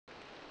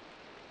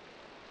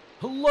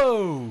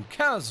Hello,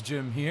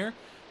 Cazgem here,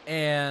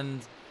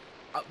 and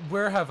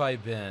where have I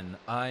been?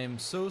 I'm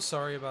so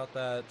sorry about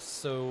that.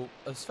 So,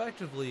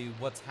 effectively,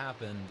 what's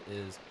happened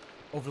is,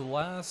 over the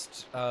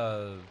last,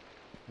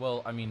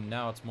 well, I mean,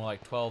 now it's more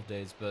like 12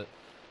 days, but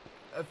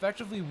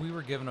effectively, we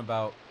were given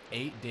about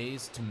 8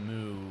 days to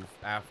move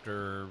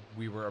after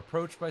we were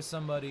approached by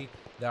somebody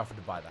that offered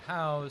to buy the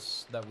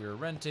house that we were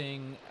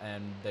renting,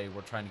 and they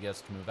were trying to get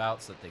us to move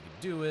out so that they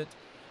could do it.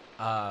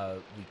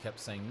 We kept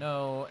saying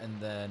no, and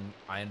then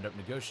I ended up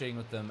negotiating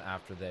with them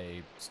after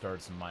they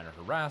started some minor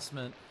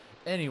harassment.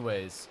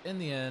 Anyways, in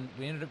the end,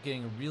 we ended up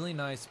getting a really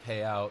nice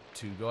payout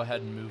to go ahead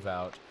and move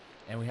out,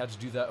 and we had to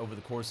do that over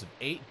the course of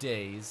 8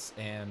 days,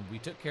 and we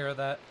took care of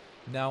that.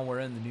 Now we're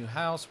in the new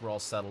house, we're all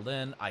settled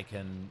in, I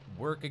can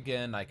work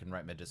again, I can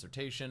write my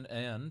dissertation,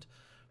 and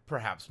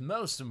perhaps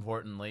most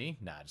importantly,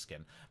 nah, just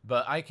kidding,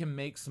 but I can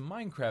make some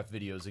Minecraft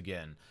videos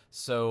again.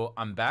 So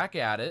I'm back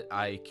at it.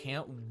 I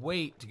can't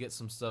wait to get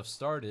some stuff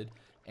started,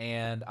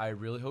 and I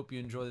really hope you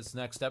enjoy this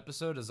next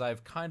episode, as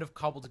I've kind of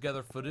cobbled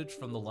together footage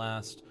from the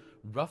last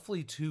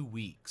roughly 2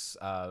 weeks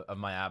of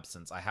my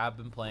absence. I have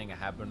been playing, I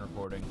have been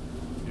recording,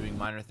 doing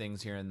minor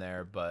things here and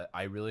there, but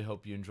I really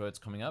hope you enjoy what's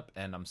coming up,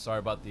 and I'm sorry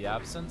about the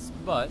absence,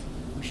 but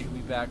we should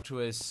be back to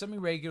a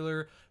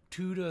semi-regular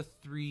 2 to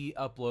 3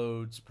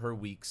 uploads per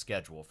week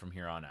schedule from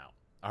here on out.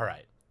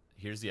 Alright,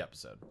 here's the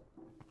episode.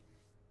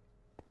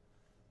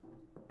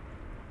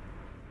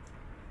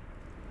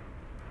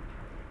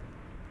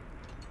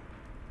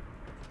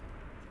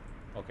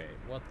 Okay,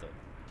 what the...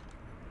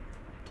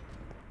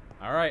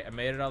 Alright, I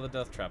made it out of the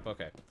death trap,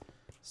 okay.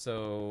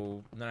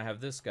 So, then I have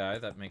this guy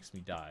that makes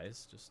me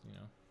dies, just, you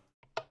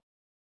know.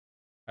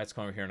 I just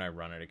come over here and I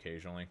run it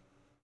occasionally.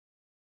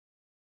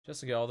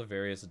 Just to get all the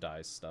various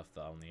dice stuff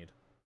that I'll need.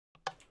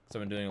 So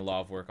I've been doing a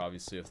lot of work,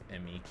 obviously, with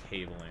ME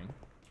cabling.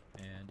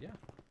 And yeah,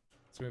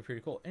 it's gonna be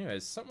pretty cool.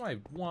 Anyways, something I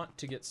want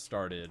to get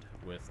started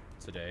with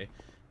today,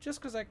 just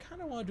because I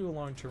kind of want to do a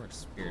long-term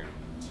experiment.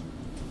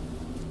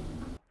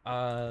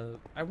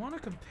 I want to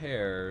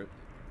compare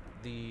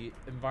the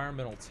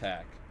environmental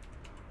tech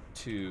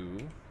to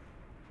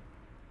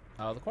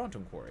the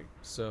quantum quarry.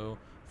 So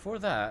for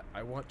that,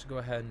 I want to go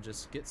ahead and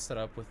just get set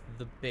up with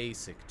the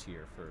basic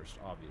tier first,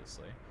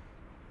 obviously.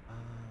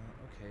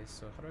 Okay,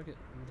 so how do I get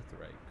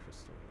litherite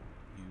crystal?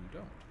 You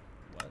don't.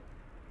 What?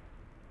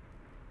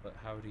 But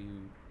how do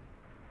you...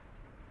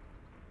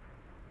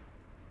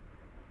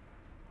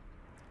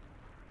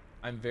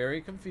 I'm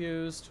very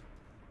confused.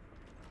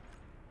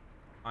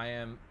 I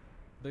am...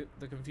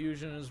 The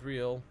confusion is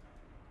real.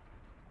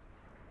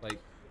 Like...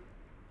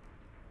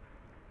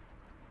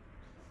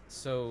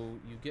 So,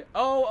 you get...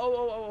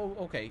 Oh,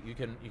 okay, you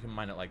can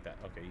mine it like that.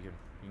 Okay, you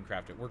can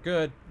craft it. We're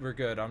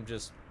good, I'm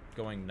just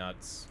going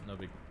nuts. No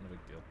big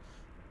deal.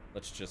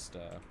 Let's just,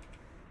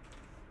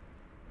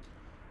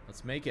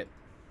 let's make it.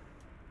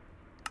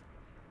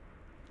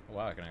 Oh,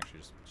 wow, I can actually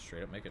just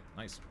straight up make it.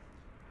 Nice.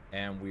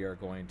 And we are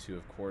going to,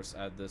 of course,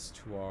 add this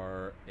to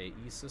our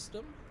AE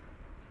system.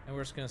 And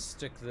we're just going to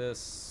stick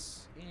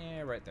this,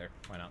 right there.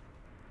 Why not?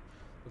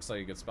 Looks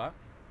like a good spot.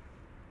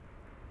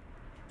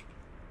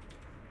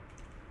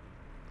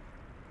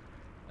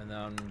 And then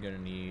I'm going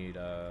to need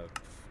a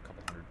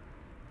couple hundred.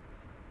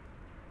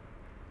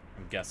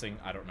 I'm guessing.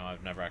 I don't know.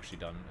 I've never actually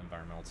done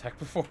environmental tech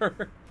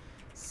before.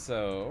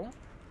 So,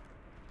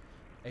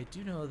 I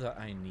do know that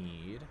I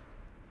need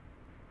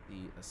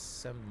the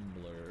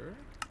assembler.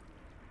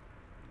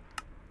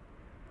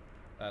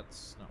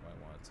 That's not what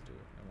I wanted to do.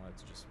 I wanted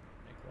to just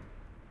make one.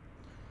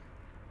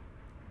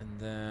 And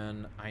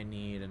then I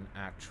need an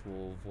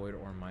actual void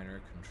ore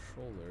miner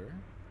controller.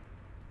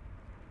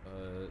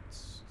 But,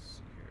 let's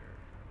see here.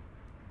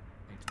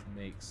 I need to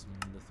make some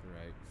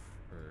litherite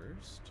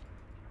first.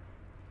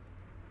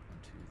 1,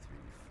 2, 3,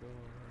 4.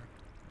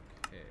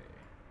 Okay.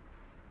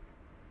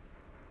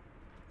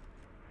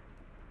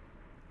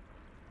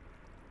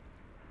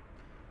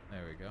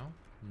 There we go.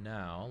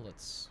 Now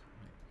let's.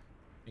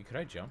 Could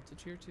I jump to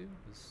tier 2?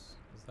 Is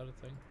that a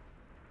thing?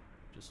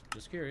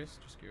 Just curious.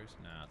 Just curious.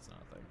 Nah, it's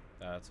not a thing.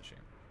 That's a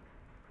shame.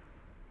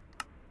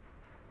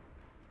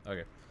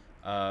 Okay.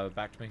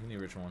 Back to making the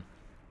original one.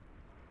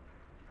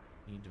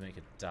 Need to make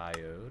a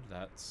diode.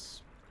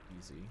 That's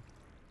easy.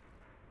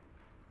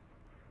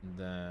 And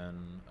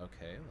then,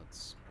 okay,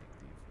 let's make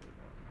the void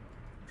one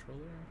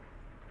controller.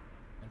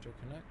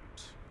 Interconnect.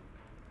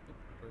 Yep,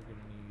 we're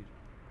gonna need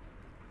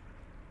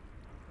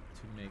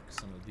to make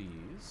some of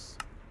these.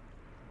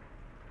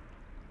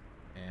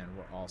 And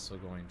we're also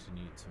going to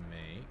need to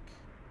make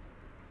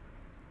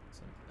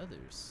some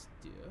other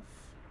stuff.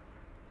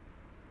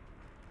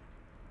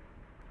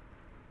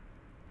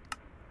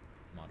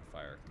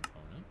 Modifier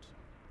component.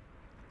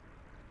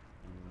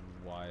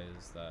 Why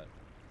is that?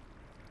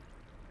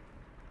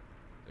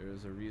 There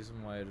is a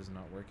reason why it is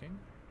not working,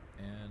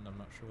 and I'm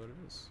not sure what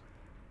it is.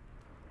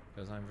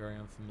 Because I'm very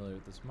unfamiliar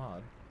with this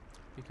mod,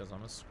 because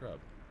I'm a scrub.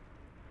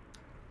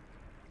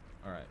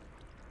 Alright.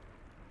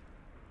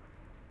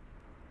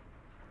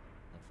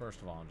 Well,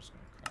 first of all, I'm just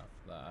going to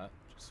craft that,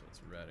 just so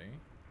it's ready.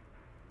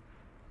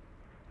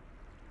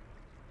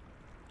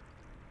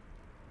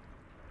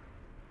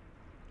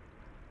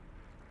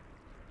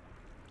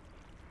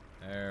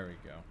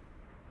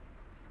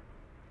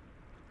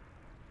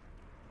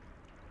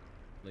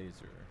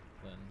 laser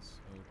lens.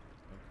 Oh,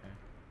 okay.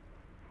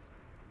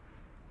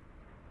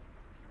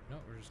 No,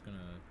 we're just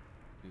gonna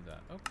do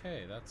that.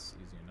 Okay, that's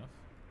easy enough.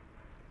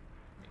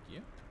 Thank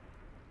you.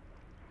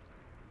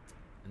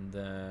 And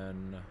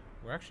then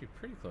we're actually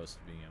pretty close to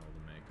being able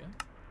to make it.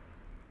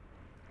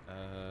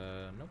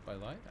 Nope, I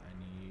lied. I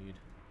need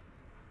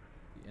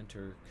the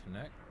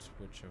interconnect,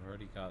 which I've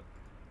already got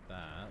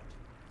that.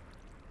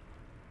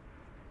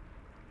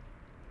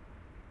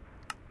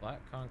 Black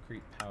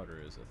concrete powder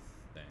is a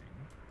thing.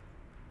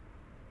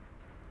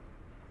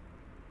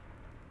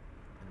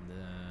 And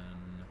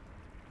then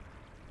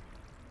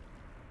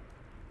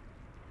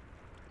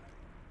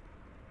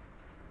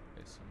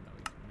okay, so now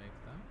we can make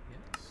that,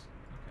 yes.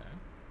 Okay.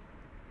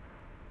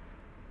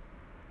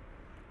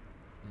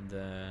 And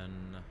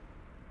then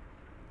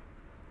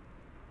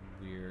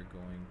we're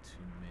going to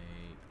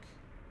make...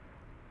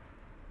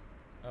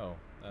 Oh,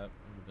 that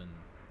would have been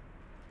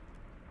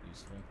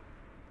useful.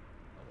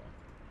 Oh well.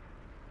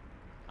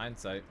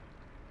 Hindsight.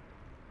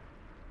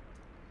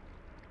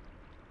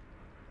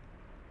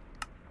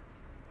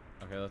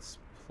 Okay, let's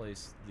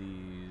place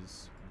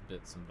these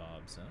bits and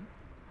bobs in.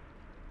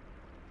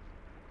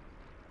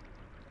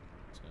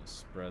 Just gonna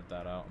spread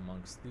that out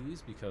amongst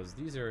these because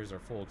these areas are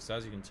full. Because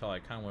as you can tell, I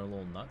kind of went a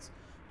little nuts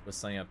with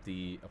setting up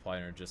the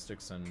applied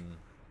energistics and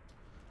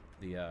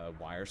the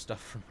wire stuff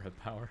from Red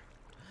Power.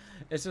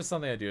 It's just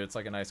something I do. It's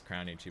like a nice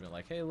crowning achievement.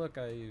 Like, hey, look,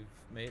 I've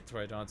made it to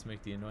where I don't have to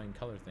make the annoying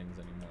color things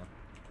anymore.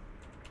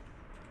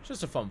 It's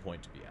just a fun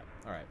point to be at.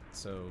 All right,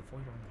 so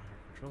void on wire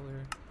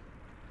controller.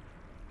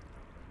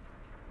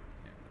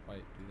 Can't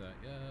quite do that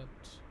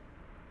yet.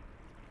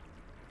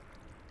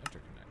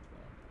 Interconnect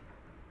though.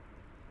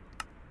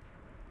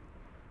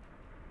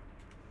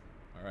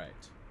 All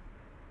right.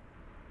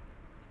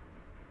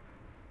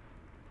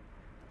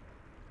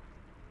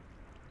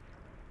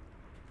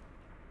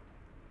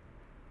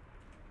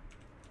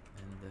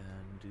 And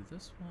then do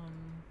this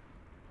one.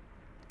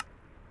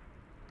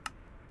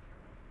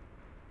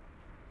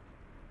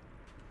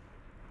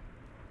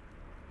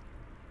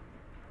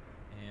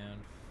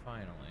 And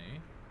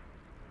finally,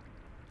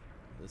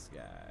 this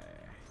guy.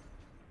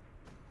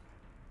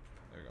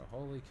 There we go.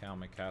 Holy cow,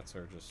 my cats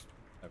are just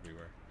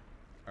everywhere.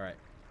 Alright.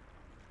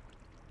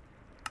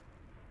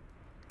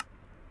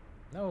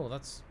 No,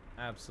 that's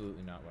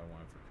absolutely not what I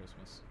wanted for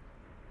Christmas.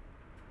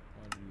 I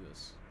want to do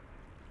this.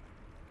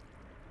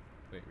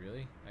 Wait,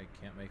 really? I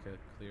can't make a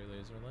clear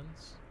laser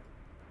lens?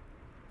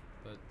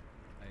 But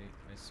I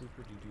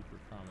super duper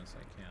promise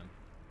I can.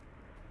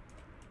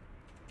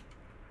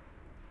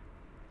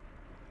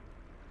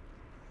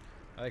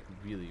 I like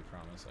really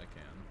promise I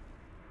can.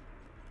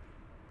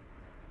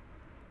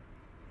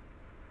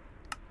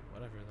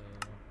 Whatever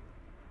though.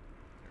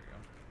 There we go.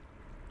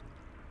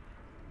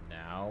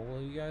 Now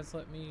will you guys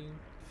let me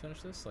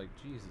finish this? Like,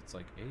 geez, it's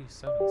like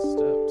 87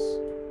 steps.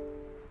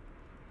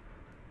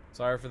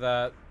 Sorry for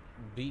that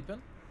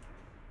beeping.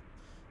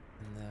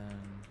 And then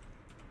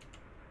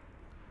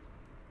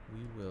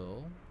we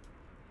will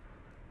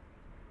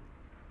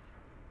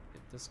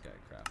get this guy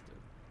crafted.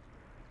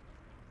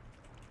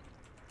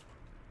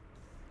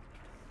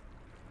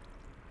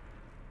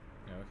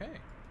 Okay.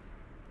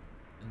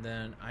 And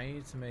then I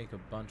need to make a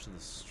bunch of the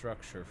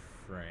structure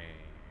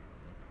frame.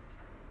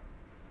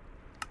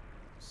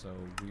 So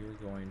we're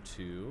going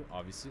to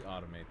obviously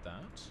automate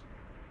that.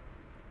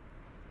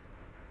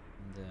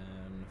 And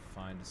then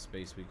find a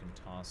space we can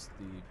toss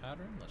the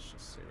pattern. Let's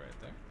just say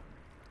right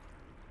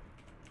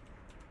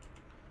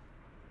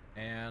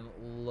there. And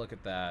look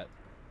at that.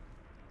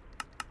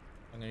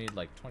 I'm gonna need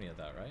like 20 of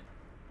that, right?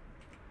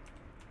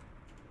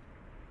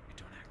 I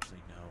don't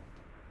actually know.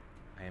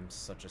 I am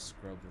such a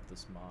scrub with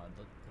this mod.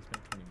 Let's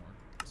make 20 more,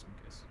 just in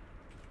case.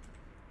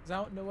 Because I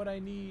don't know what I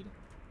need.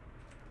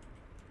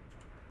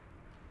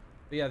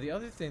 But yeah, the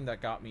other thing that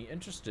got me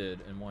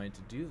interested in wanting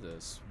to do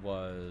this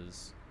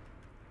was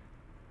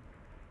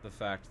the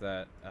fact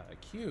that,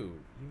 Q,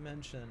 you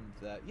mentioned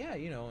that, yeah,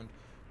 you know, and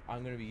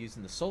I'm going to be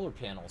using the solar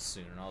panels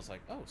soon. And I was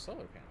like, oh,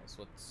 solar panels.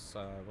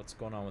 What's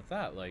going on with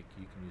that? Like,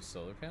 you can use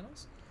solar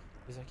panels?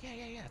 He's like,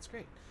 yeah, it's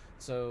great.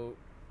 So,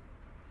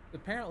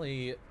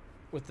 apparently,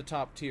 with the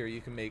top tier, you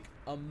can make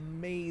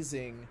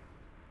amazing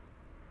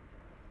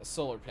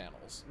solar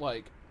panels.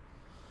 Like,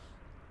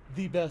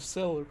 the best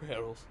solar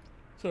panels.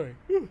 Sorry.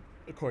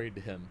 According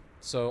to him.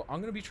 So, I'm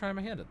going to be trying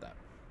my hand at that.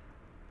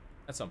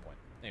 At some point.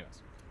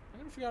 Anyways, I'm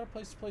going to figure out a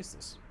place to place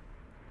this.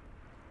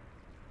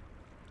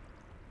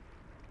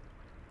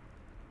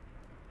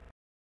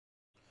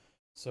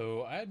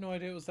 So, I had no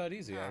idea it was that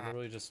easy. I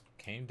literally just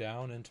came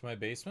down into my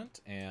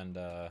basement and,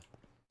 I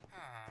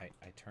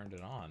turned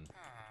it on.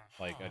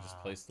 Like, I just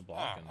placed the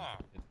block and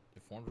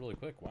it formed really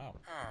quick. Wow.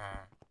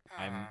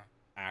 I'm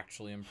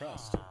actually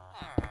impressed.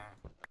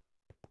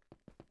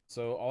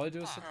 So all I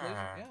do is set the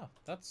laser. Yeah,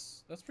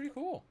 that's pretty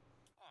cool.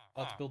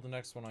 I'll have to build the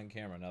next one on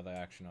camera now that I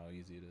actually know how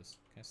easy it is.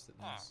 Can I sit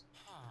in this?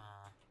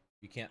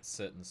 You can't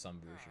sit in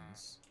some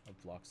versions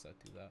of blocks that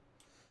do that.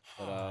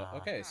 But,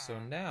 okay, so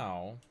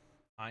now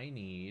I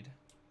need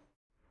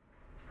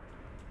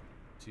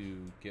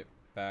to get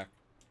back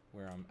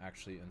where I'm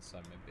actually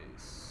inside my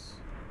base.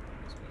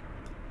 This way.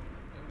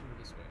 Oh,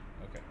 this way.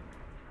 Okay.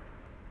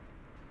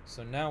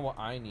 So now what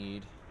I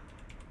need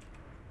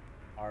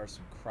are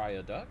some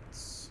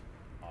cryoducts,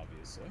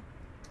 obviously.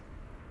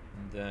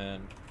 And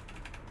then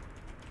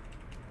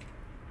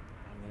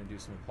I'm going to do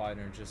some applied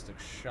energistic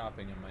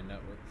shopping in my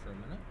network for a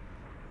minute.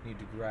 Need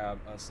to grab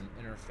us an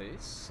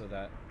interface so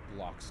that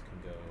blocks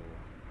can go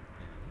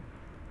in.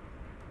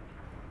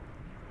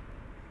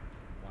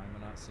 Why am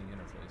I not seeing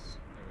interface?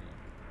 There we go.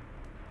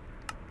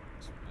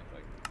 Just make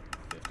like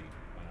 50.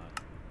 Why not?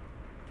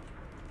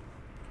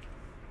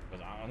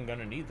 Because I'm going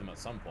to need them at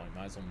some point.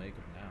 Might as well make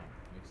them now.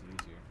 Makes it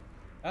easier.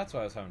 That's why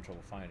I was having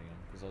trouble finding them.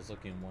 Because I was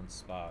looking in one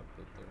spot,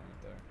 but they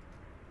weren't there.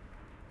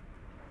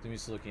 I'm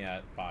used to looking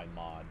at by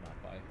mod,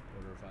 not by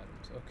order of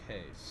items.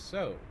 Okay,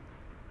 so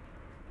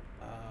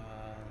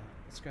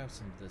let's grab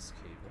some of this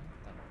cable.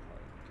 That'll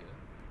probably be good.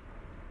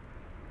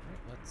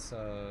 Alright,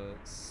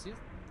 let's see if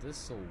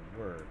this'll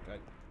work. I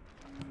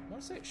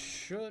want to say it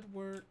should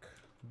work,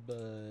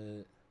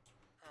 but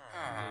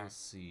we'll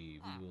see.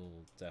 We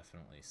will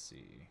definitely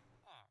see.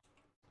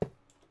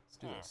 Let's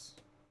do this.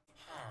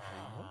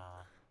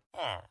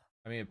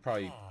 I mean, it'd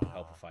probably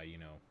help if I, you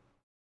know,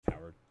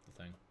 powered the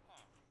thing.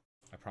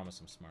 I promise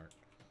I'm smart.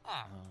 Come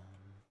on.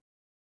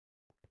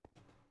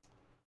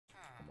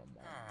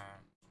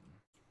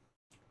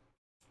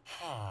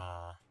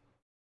 How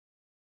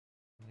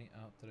many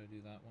out did I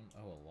do that one?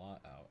 Oh, a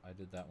lot out. I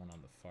did that one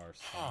on the far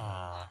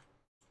side.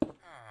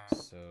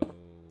 So,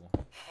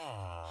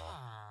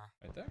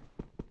 right there?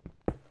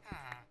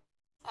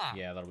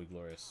 Yeah, that'll be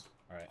glorious.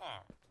 Alright.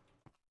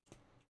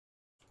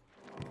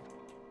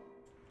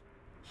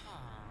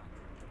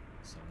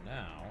 So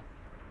now,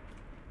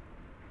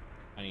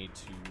 I need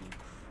to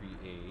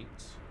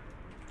create...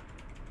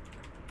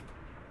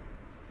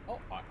 Oh,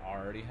 I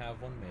already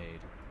have one made.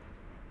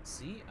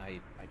 See,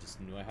 I just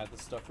knew I had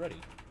this stuff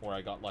ready. Or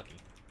I got lucky.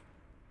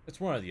 It's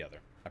one or the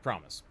other. I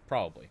promise.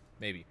 Probably.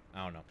 Maybe.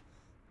 I don't know.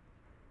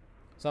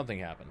 Something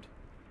happened.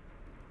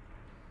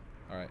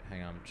 Alright,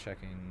 hang on. I'm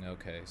checking.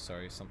 Okay,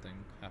 sorry. Something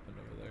happened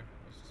over there.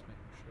 I was just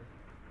making sure.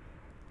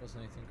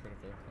 Wasn't anything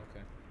critical.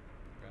 Okay.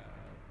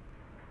 Grab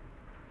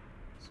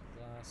some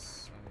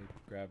glass. I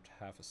grabbed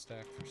half a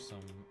stack for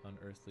some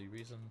unearthly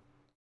reason.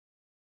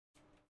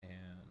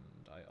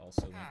 And I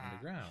also went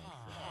underground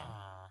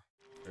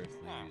for no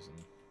earthly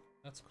reason.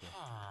 That's cool.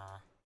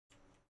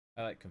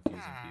 I like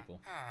confusing people.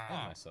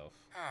 And myself.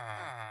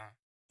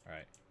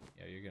 Alright.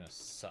 Yeah, you're gonna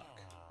suck.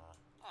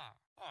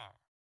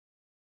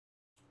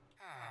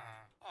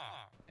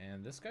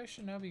 And this guy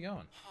should now be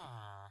going.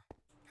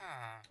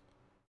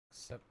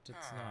 Except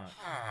it's not.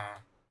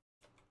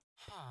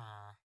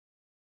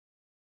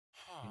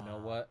 You know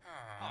what?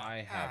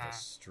 I have a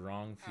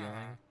strong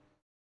feeling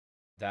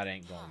that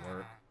ain't gonna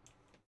work.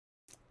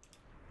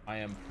 I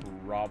am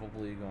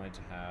probably going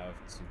to have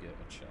to get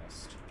a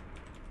chest.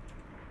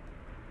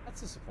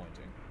 That's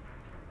disappointing.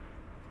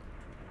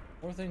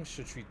 More things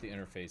should treat the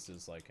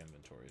interfaces like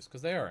inventories,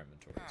 because they are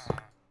inventories.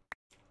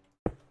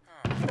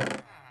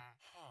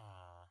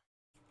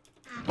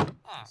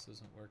 This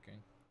isn't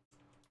working.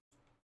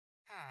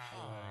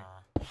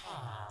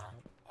 How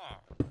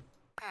do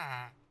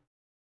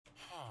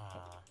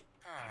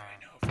I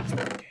know if it's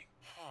working?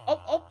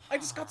 Oh, I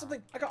just got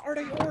something! I got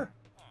Ardite ore!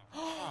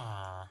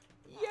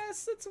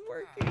 Yes, it's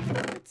working!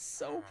 It's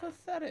so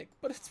pathetic,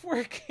 but it's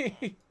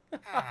working!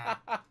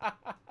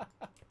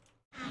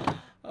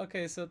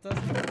 Okay, so it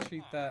doesn't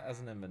treat that as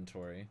an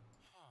inventory.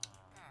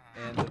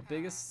 And the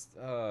biggest...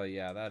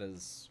 yeah,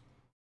 that's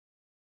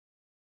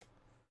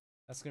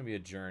gonna be a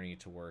journey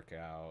to work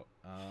out.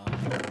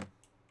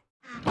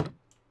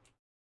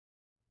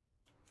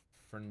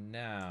 For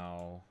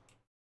now...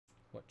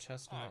 What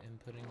chest am I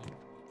inputting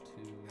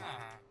to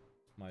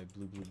my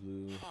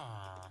blue?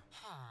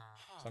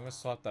 So I'm gonna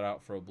swap that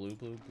out for a blue.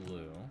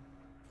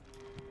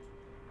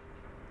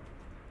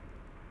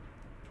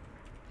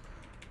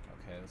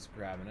 Okay, let's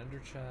grab an ender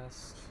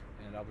chest,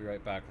 and I'll be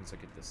right back once I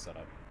get this set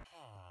up.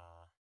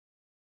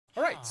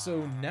 Alright,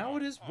 so now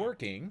it is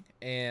working,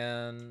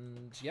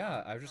 and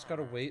yeah, I've just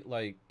gotta wait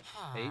like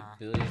 8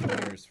 billion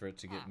years for it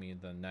to get me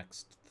the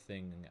next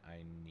thing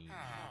I need.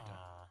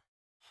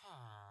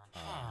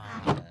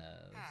 And... there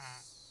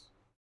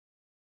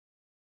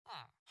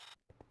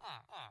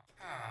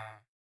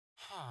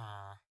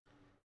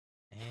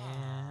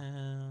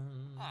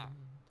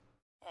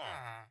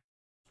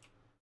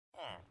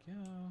we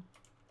go.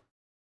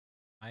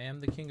 I am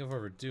the king of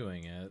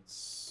overdoing it,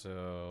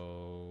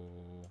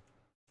 so...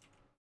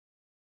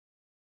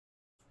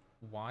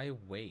 why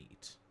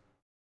wait?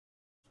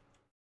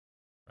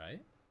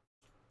 Right?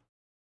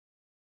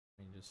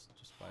 I mean, just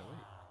why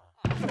wait?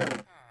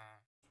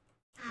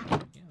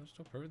 Yeah, they're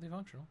still perfectly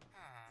functional.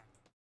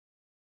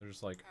 They're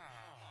just like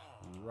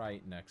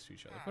right next to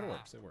each other, but it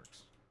works. It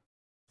works.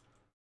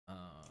 And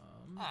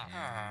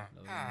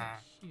another one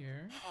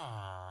here.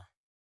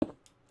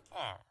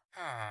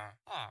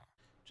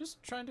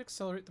 Just trying to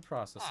accelerate the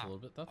process a little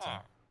bit. That's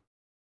all.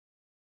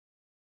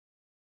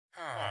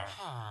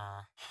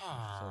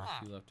 So a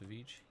few left of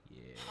each.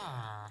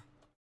 Yeah.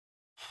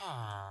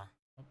 Oh,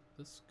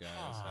 this guy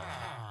is having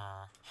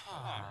a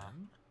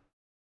problem,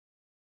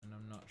 and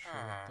I'm not sure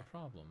what the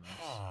problem is.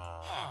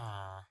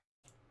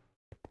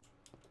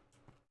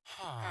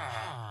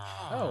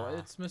 Oh,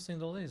 it's missing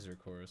the laser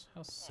cores.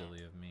 How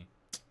silly of me.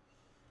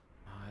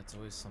 Ah, it's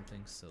always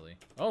something silly.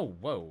 Oh,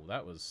 whoa,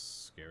 that was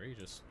scary.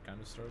 Just kind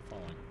of started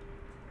falling.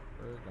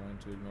 We're going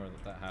to ignore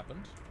that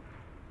happened.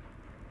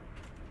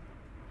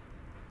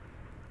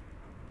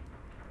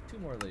 2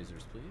 more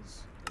lasers,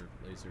 please. Or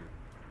laser...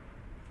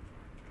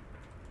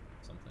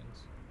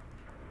 somethings.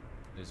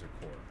 Laser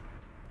core.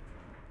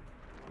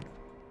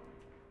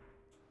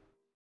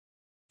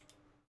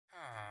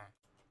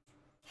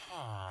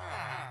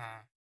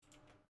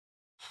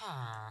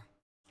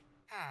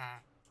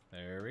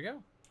 There we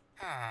go.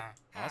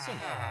 Awesome.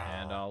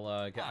 And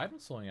I'll get item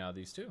slowing out of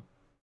these too.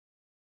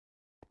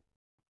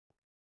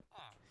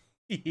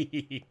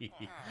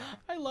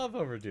 I love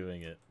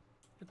overdoing it.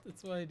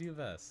 It's what I do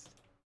best.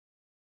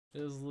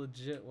 It is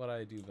legit what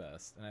I do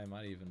best. And I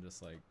might even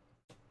just like,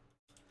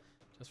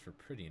 just for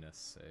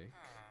prettiness sake.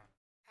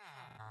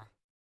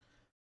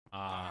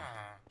 Ah.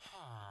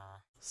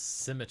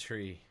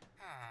 Symmetry.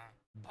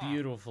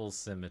 Beautiful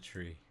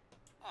symmetry.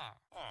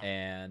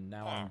 And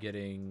now I'm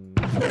getting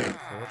 4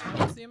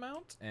 times the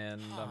amount,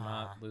 and I'm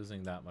not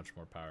losing that much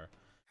more power.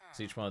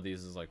 So each one of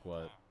these is like,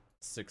 what,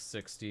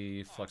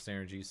 660 flux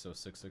energy, so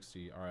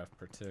 660 RF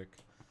per tick.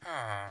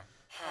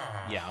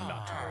 Yeah, I'm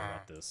not too worried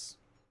about this.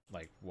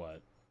 Like,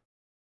 what,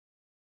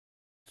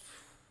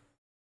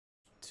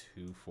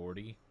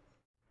 240?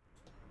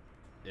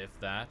 If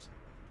that?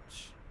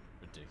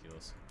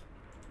 Ridiculous.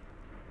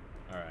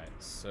 Alright,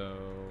 so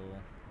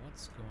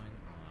what's going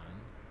on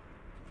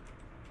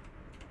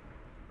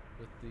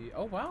with the...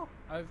 Oh wow,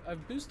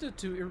 I've boosted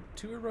to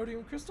 2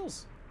 erodium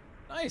crystals.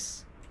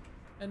 Nice.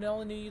 And I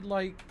only need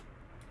like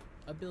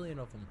 1 billion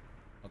of them.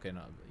 Okay,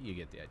 no, you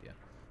get the idea.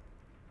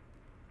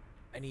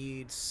 I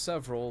need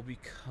several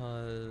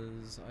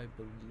because I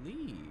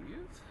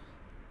believe,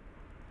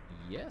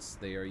 yes,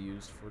 they are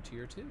used for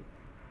tier 2.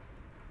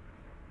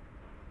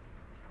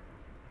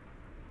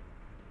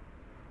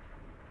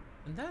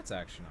 And that's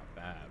actually not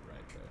bad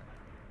right there.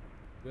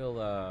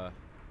 Well,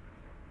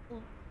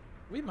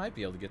 we might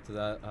be able to get to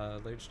that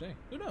later today.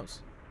 Who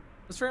knows?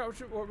 Let's figure out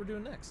what we're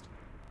doing next.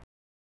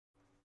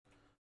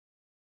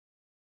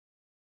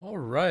 All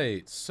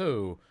right,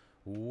 so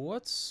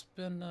what's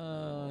been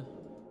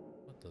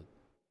what the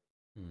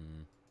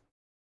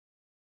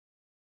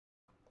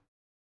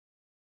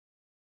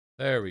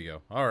There we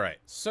go. All right,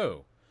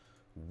 so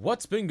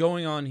what's been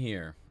going on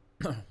here?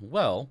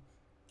 Well,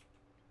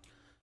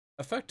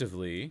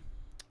 effectively,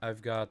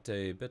 I've got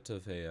a bit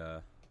of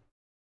a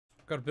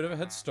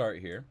head start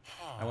here.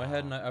 I went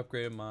ahead and I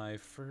upgraded my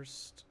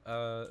first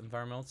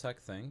environmental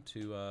tech thing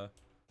to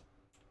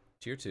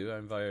tier 2.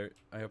 I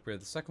upgraded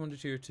the second one to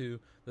tier 2.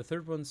 The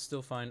third one's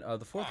still fine.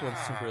 The fourth one's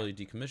temporarily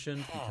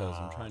decommissioned because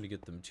I'm trying to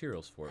get the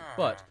materials for it.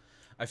 But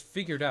I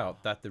figured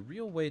out that the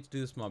real way to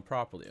do this mod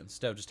properly,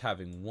 instead of just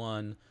having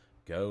one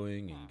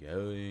going and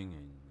going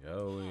and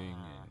going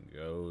and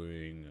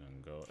going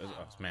and going.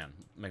 Oh, man,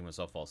 making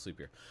myself fall asleep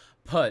here.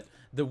 But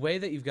the way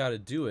that you've got to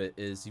do it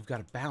is you've got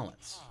to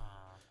balance.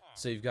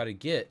 So you've got to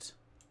get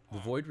the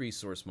void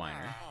resource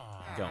miner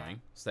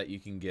going so that you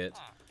can get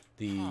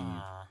the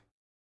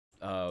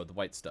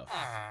white stuff.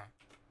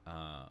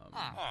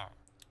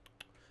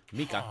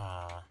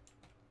 Mika.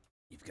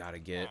 You've got to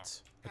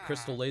get a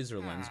crystal laser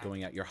lens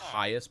going at your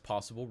highest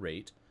possible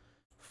rate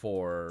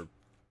for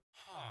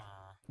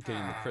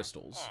getting the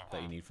crystals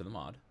that you need for the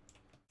mod,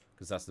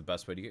 because that's the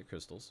best way to get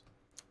crystals.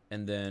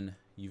 And then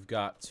you've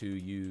got to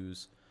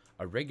use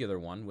a regular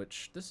one,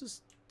 which this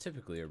is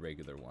typically a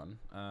regular one.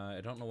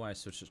 I don't know why I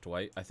switched it to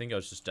white. I think I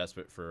was just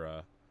desperate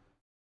for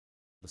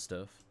the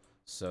stuff.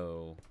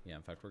 So yeah,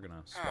 in fact, we're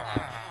gonna swap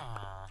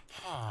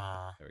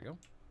that. There we go.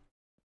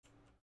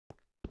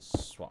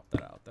 Swap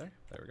that out there.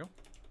 There we go.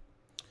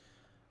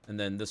 And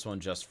then this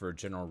one just for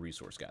general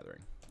resource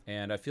gathering.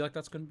 And I feel like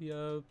that's going to be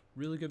a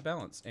really good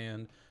balance.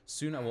 And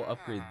soon I will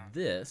upgrade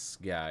this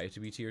guy to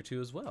be tier 2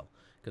 as well.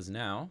 Because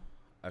now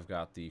I've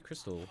got the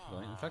crystal.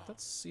 In fact,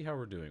 let's see how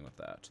we're doing with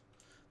that.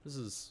 This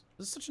is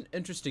such an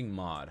interesting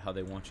mod, how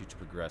they want you to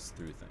progress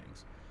through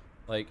things.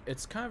 Like,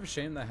 it's kind of a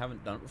shame that I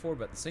haven't done it before,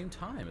 but at the same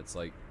time, it's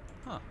like,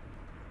 huh.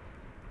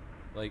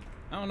 Like,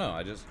 I don't know.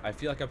 I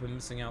feel like I've been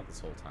missing out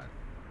this whole time.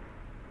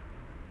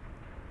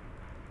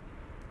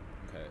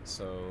 Okay,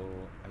 so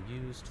I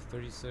used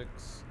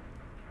 36.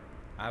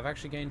 I've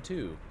actually gained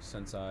 2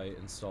 since I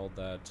installed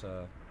that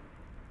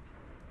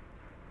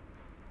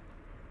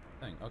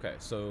thing. Okay,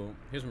 so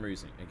here's my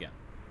reasoning again.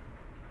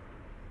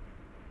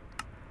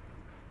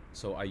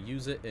 So I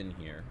use it in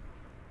here,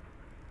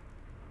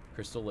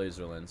 crystal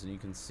laser lens, and you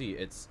can see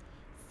it's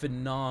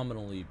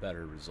phenomenally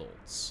better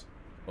results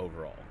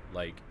overall.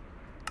 Like,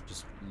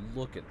 just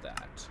look at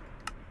that.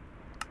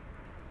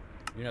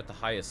 You're at the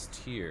highest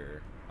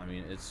tier. I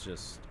mean, it's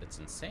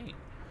insane.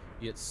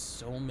 You get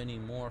so many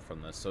more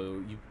from this,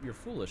 so you're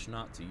foolish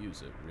not to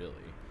use it,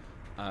 really.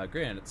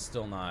 Granted, it's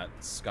still not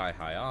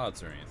sky-high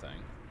odds or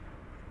anything,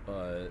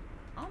 but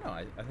I I don't know.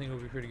 I think it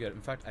would be pretty good.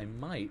 In fact, I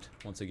might,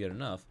 once I get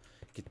enough,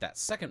 get that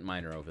second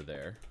miner over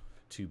there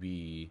to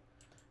be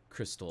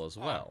crystal as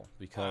well.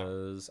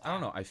 Because, I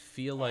don't know, I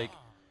feel like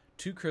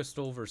 2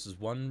 crystal versus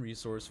 1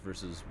 resource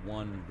versus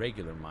 1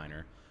 regular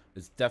miner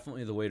is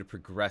definitely the way to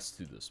progress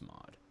through this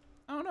mod.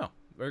 I don't know.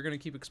 We're going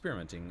to keep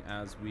experimenting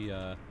as we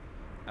go.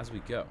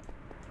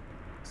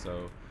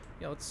 So,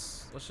 yeah,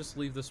 let's just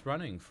leave this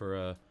running for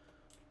a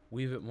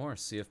wee bit more,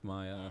 see if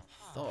my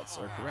thoughts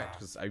are correct,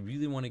 because I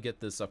really want to get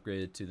this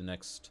upgraded to the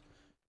next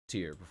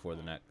tier before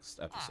the next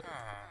episode.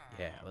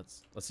 Yeah,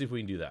 let's see if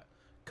we can do that.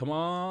 Come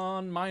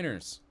on,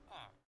 miners.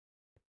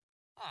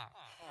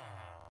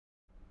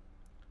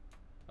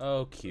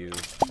 Oh, Q,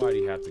 why do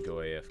you have to go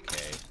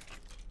AFK?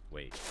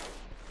 Wait.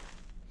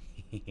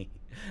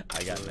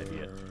 I got an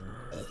idea.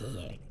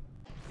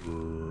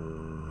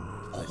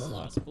 Nice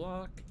last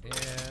block,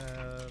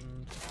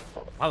 and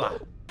voila!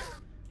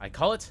 I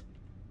call it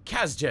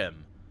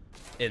Cazgem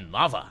in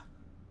lava.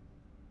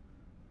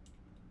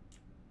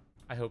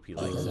 I hope he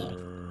likes it.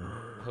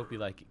 I hope you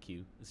like it,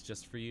 Q. It's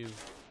just for you.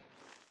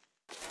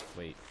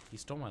 Wait, he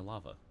stole my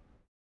lava.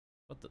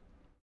 What the?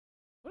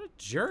 What a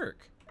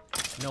jerk!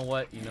 You know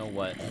what? You know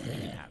what? He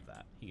can have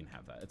that. He can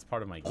have that. It's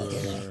part of my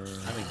gift.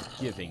 I'm a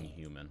giving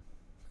human.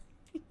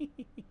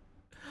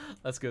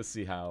 Let's go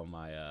see how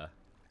my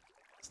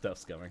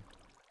stuff's going.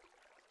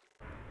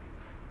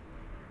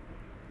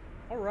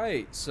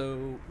 Alright,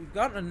 so we've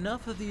gotten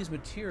enough of these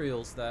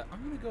materials that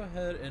I'm going to go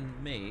ahead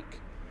and make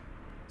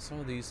some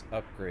of these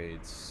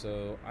upgrades.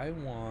 So I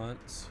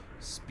want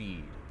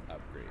speed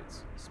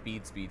upgrades.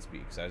 Speed,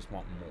 because I just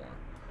want more.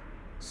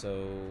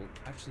 So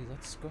actually,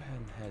 let's go ahead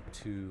and head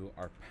to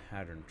our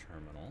pattern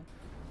terminal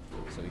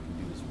so we can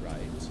do this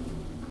right.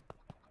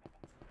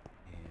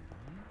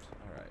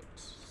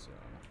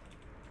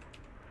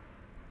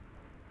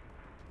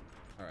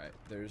 Alright,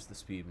 there's the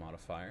speed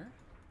modifier.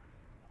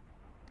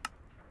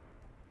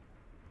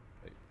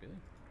 Wait, really?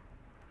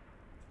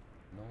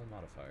 Null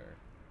modifier.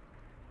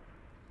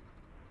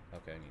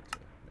 Okay, I need to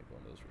make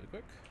one of those really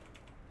quick.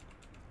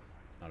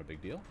 Not a big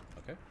deal.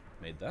 Okay,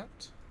 made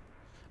that.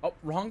 Oh,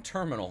 wrong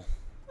terminal.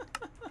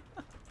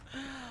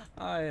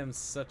 I am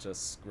such a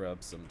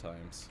scrub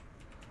sometimes.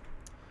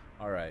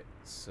 Alright,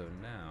 so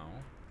now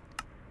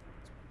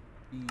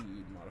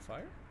speed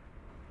modifier.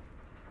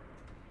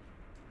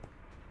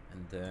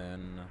 And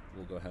then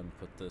we'll go ahead and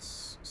put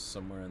this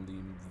somewhere in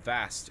the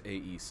vast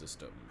AE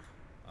system.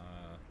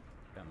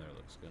 Down there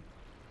looks good.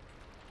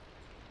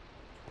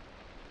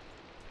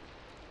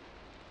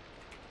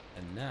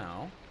 And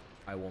now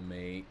I will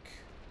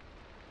make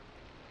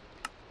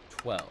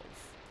 12.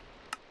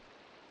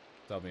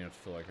 That'll be enough to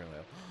feel like I only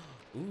have.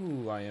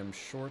 Ooh, I am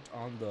short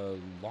on the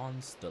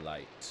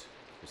Lonstelite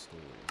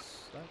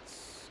crystals.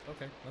 That's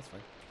okay, that's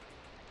fine.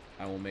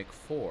 I will make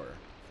 4 for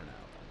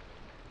now.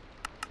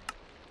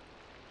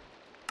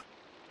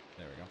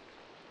 There we go.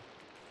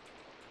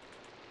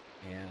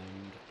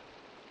 And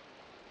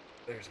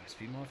there's my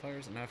speed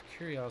modifiers. And I have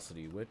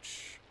curiosity.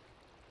 Which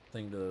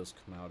thing do those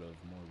come out of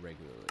more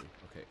regularly?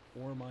 Okay,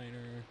 ore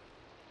miner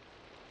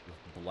with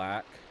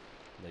black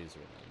laser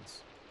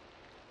lens.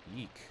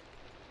 Yeek.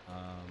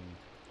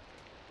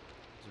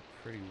 Those are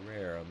pretty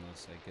rare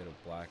unless I get a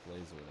black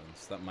laser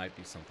lens. That might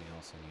be something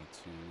else I need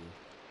to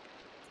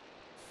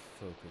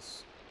focus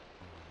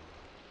on.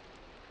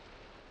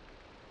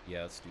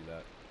 Yeah, let's do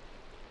that.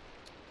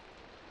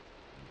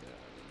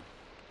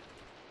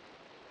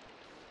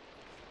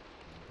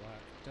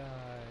 Black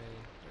dye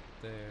right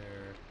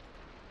there.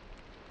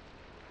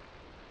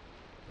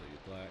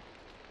 Black.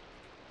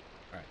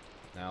 Alright,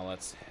 now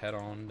let's head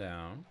on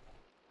down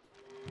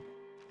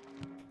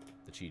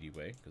the cheaty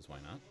way, because why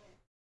not?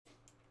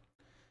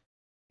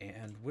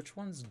 And which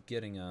one's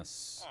getting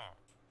us?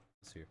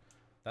 Let's see here.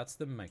 That's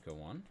the Mecha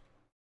one.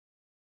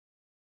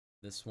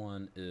 This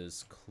one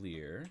is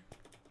clear.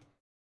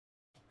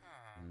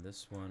 And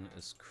this one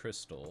is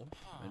crystal.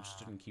 I'm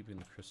interested in keeping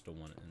the crystal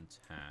one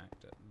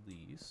intact, at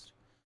least.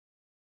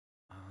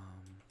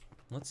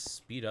 Let's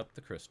speed up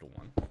the crystal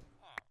one.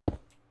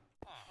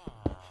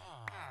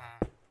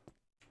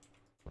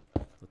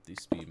 With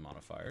these speed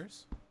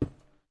modifiers.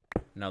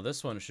 Now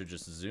this one should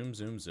just zoom,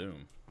 zoom,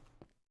 zoom.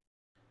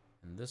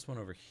 And this one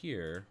over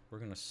here, we're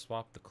going to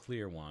swap the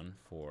clear one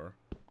for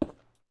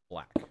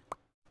black.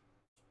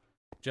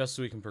 Just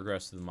so we can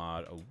progress through the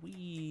mod a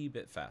wee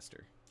bit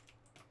faster.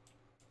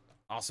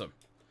 Awesome.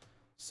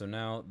 So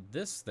now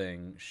this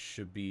thing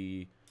should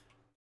be...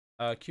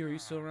 Q, are you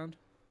still around?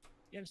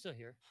 Yeah, I'm still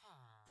here.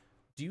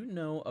 Do you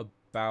know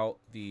about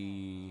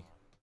the,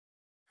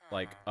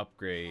 like,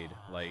 upgrade,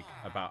 like,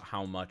 about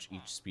how much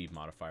each speed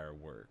modifier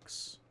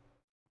works?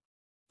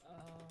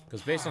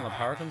 Because based on the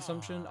power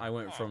consumption, I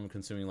went from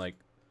consuming, like,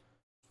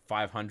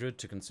 500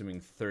 to consuming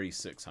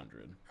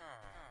 3,600.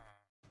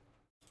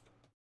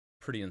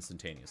 Pretty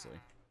instantaneously.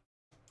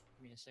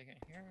 Give me a second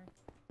here.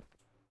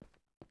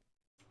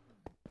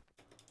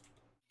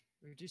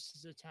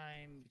 Reduces the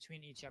time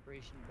between each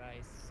operation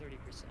by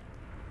 30%.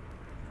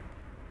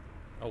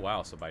 Oh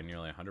wow, so by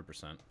nearly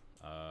 100%.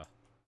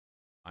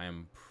 I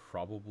am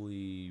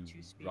probably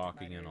Two-speed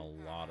rocking in a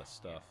modifier- lot of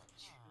stuff.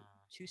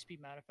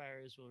 Two-speed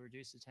modifiers will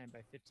reduce the time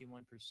by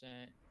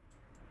 51%.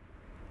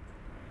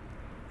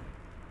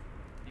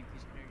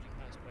 Increase energy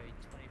cost by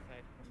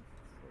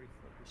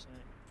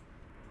 25.44%.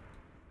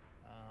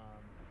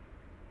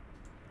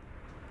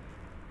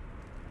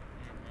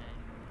 And then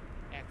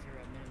after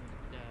a minimum,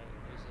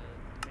 there's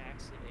a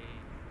max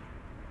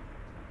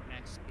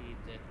speed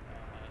that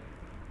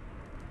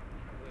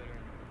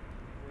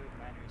wood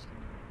miners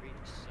can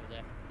reach, so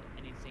that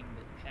anything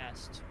that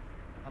passed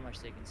how much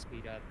they can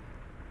speed up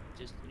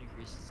just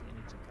increases the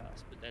energy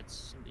cost. But that's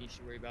something you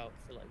should worry about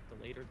for like the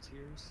later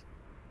tiers.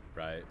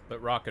 Right,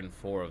 but rocking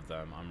 4 of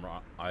them,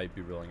 I'd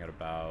be rolling at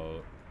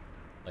about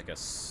like a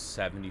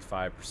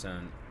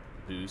 75%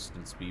 boost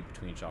in speed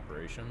between each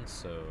operation,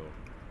 so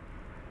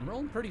I'm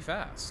rolling pretty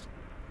fast.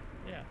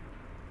 Yeah.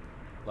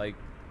 Like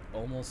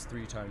almost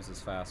 3 times as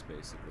fast,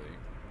 basically,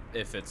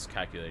 if it's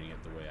calculating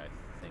it the way I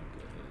think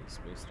it is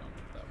based on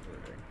that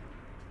wording.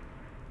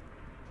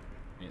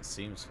 I mean, it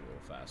seems a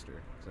little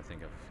faster because I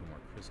think I have a few more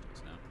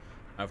crystals now.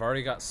 I've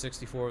already got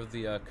 64 of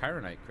the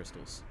Chironite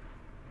crystals.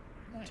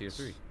 Nice. Tier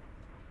 3.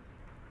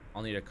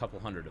 I'll need a couple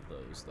hundred of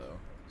those, though,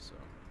 so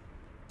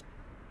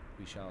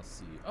we shall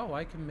see. Oh,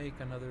 I can make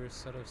another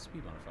set of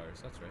speed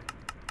modifiers. That's right.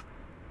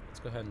 Let's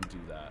go ahead and do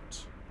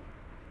that.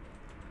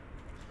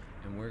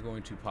 And we're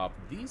going to pop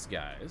these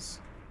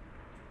guys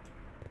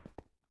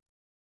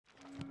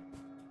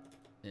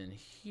in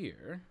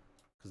here,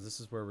 because this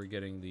is where we're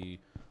getting the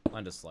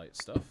Lendus Light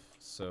stuff.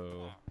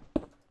 So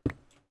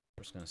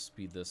we're just going to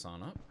speed this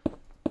on up.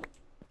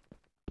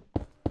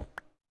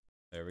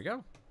 There we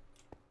go.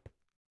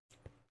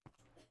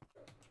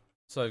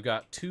 So I've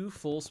got 2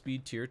 full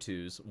speed tier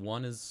 2s.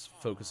 One is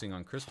focusing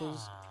on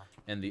crystals,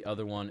 and the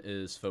other one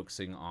is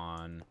focusing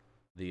on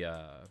the,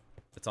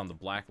 it's on the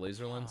black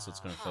laser lens, so it's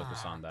going to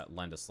focus on that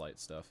Lendus Light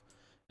stuff.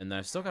 And then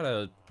I've still got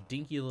a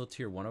dinky little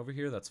tier 1 over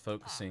here that's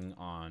focusing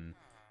on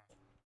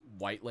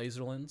white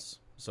laser lens,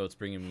 so it's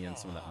bringing me in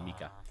some of that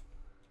Mika.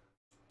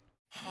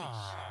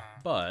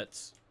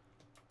 But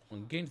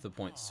I'm getting to the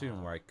point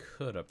soon where I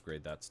could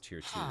upgrade that to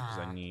tier 2, because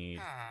I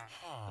need,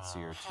 let's see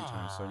here, 2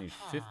 times, so I need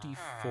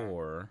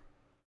 54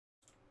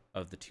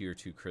 of the tier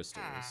 2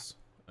 crystals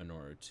in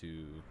order to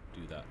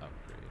do that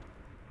upgrade.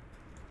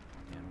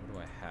 And what do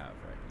I have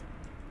right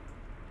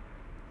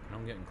now?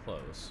 I'm getting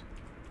close.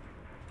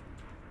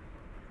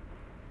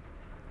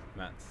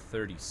 I'm at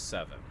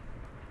 37.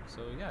 So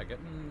yeah,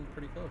 getting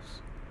pretty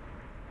close.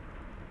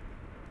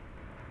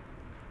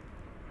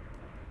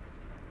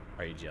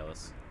 Are you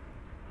jealous?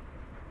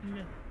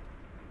 No.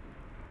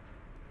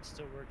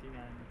 Still working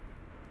on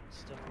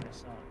stuff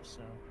myself,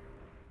 so.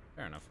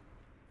 Fair enough.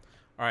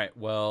 All right,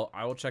 well,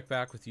 I will check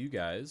back with you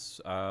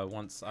guys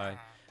once I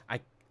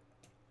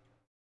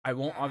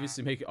won't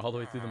obviously make it all the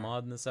way through the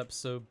mod in this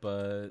episode,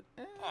 but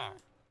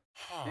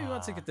maybe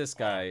once I get this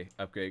guy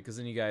upgraded, because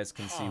then you guys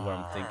can see what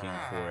I'm thinking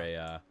for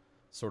a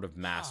sort of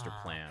master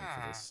plan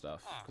for this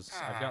stuff, because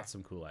I've got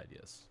some cool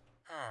ideas.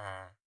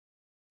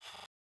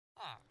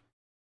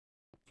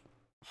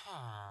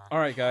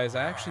 Alright guys,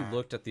 I actually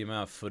looked at the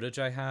amount of footage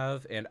I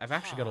have, and I've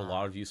actually got a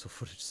lot of useful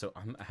footage, so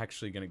I'm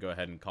actually going to go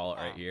ahead and call it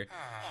right here.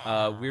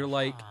 We're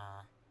like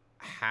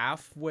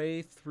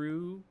halfway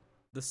through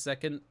the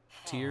second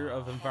tier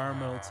of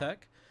environmental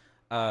tech.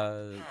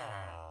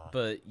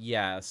 But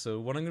yeah, so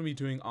what I'm going to be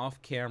doing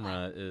off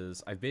camera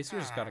is I basically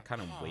just got to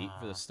kind of wait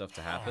for this stuff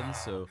to happen,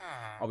 so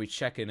I'll be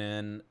checking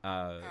in,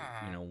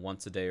 you know,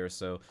 once a day or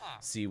so,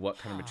 see what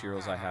kind of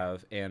materials I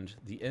have, and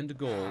the end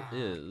goal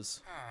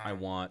is I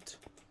want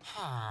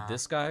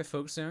this guy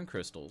focusing on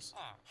crystals,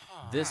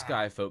 this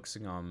guy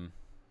focusing on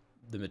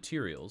the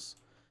materials,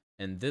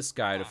 and this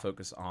guy to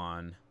focus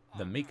on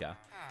the Mika.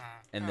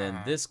 And then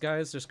this guy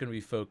is just going to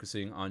be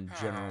focusing on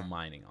general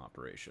mining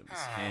operations.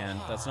 And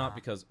that's not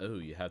because, oh,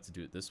 you have to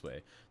do it this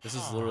way. This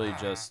is literally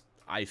just,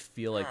 I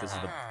feel like this is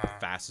the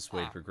fastest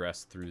way to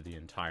progress through the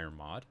entire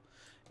mod.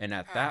 And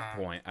at that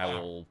point, I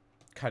will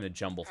kind of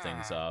jumble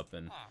things up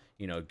and,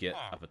 you know, get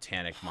a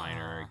botanic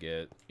miner,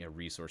 get a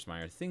resource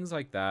miner, things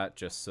like that,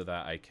 just so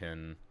that I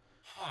can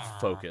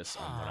focus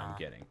on what I'm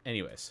getting.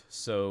 Anyways,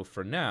 so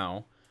for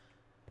now,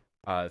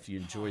 if you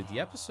enjoyed the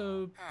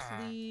episode,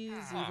 please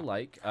leave a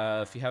like.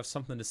 If you have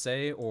something to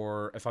say,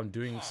 or if I'm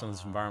doing some of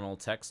this environmental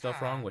tech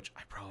stuff wrong, which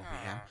I probably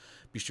am,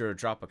 be sure to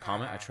drop a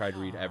comment. I try to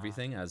read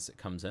everything as it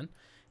comes in.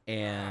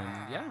 And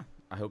yeah,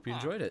 I hope you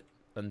enjoyed it.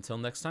 Until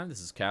next time, this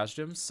is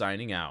Cazgem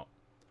signing out.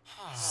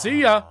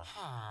 See ya!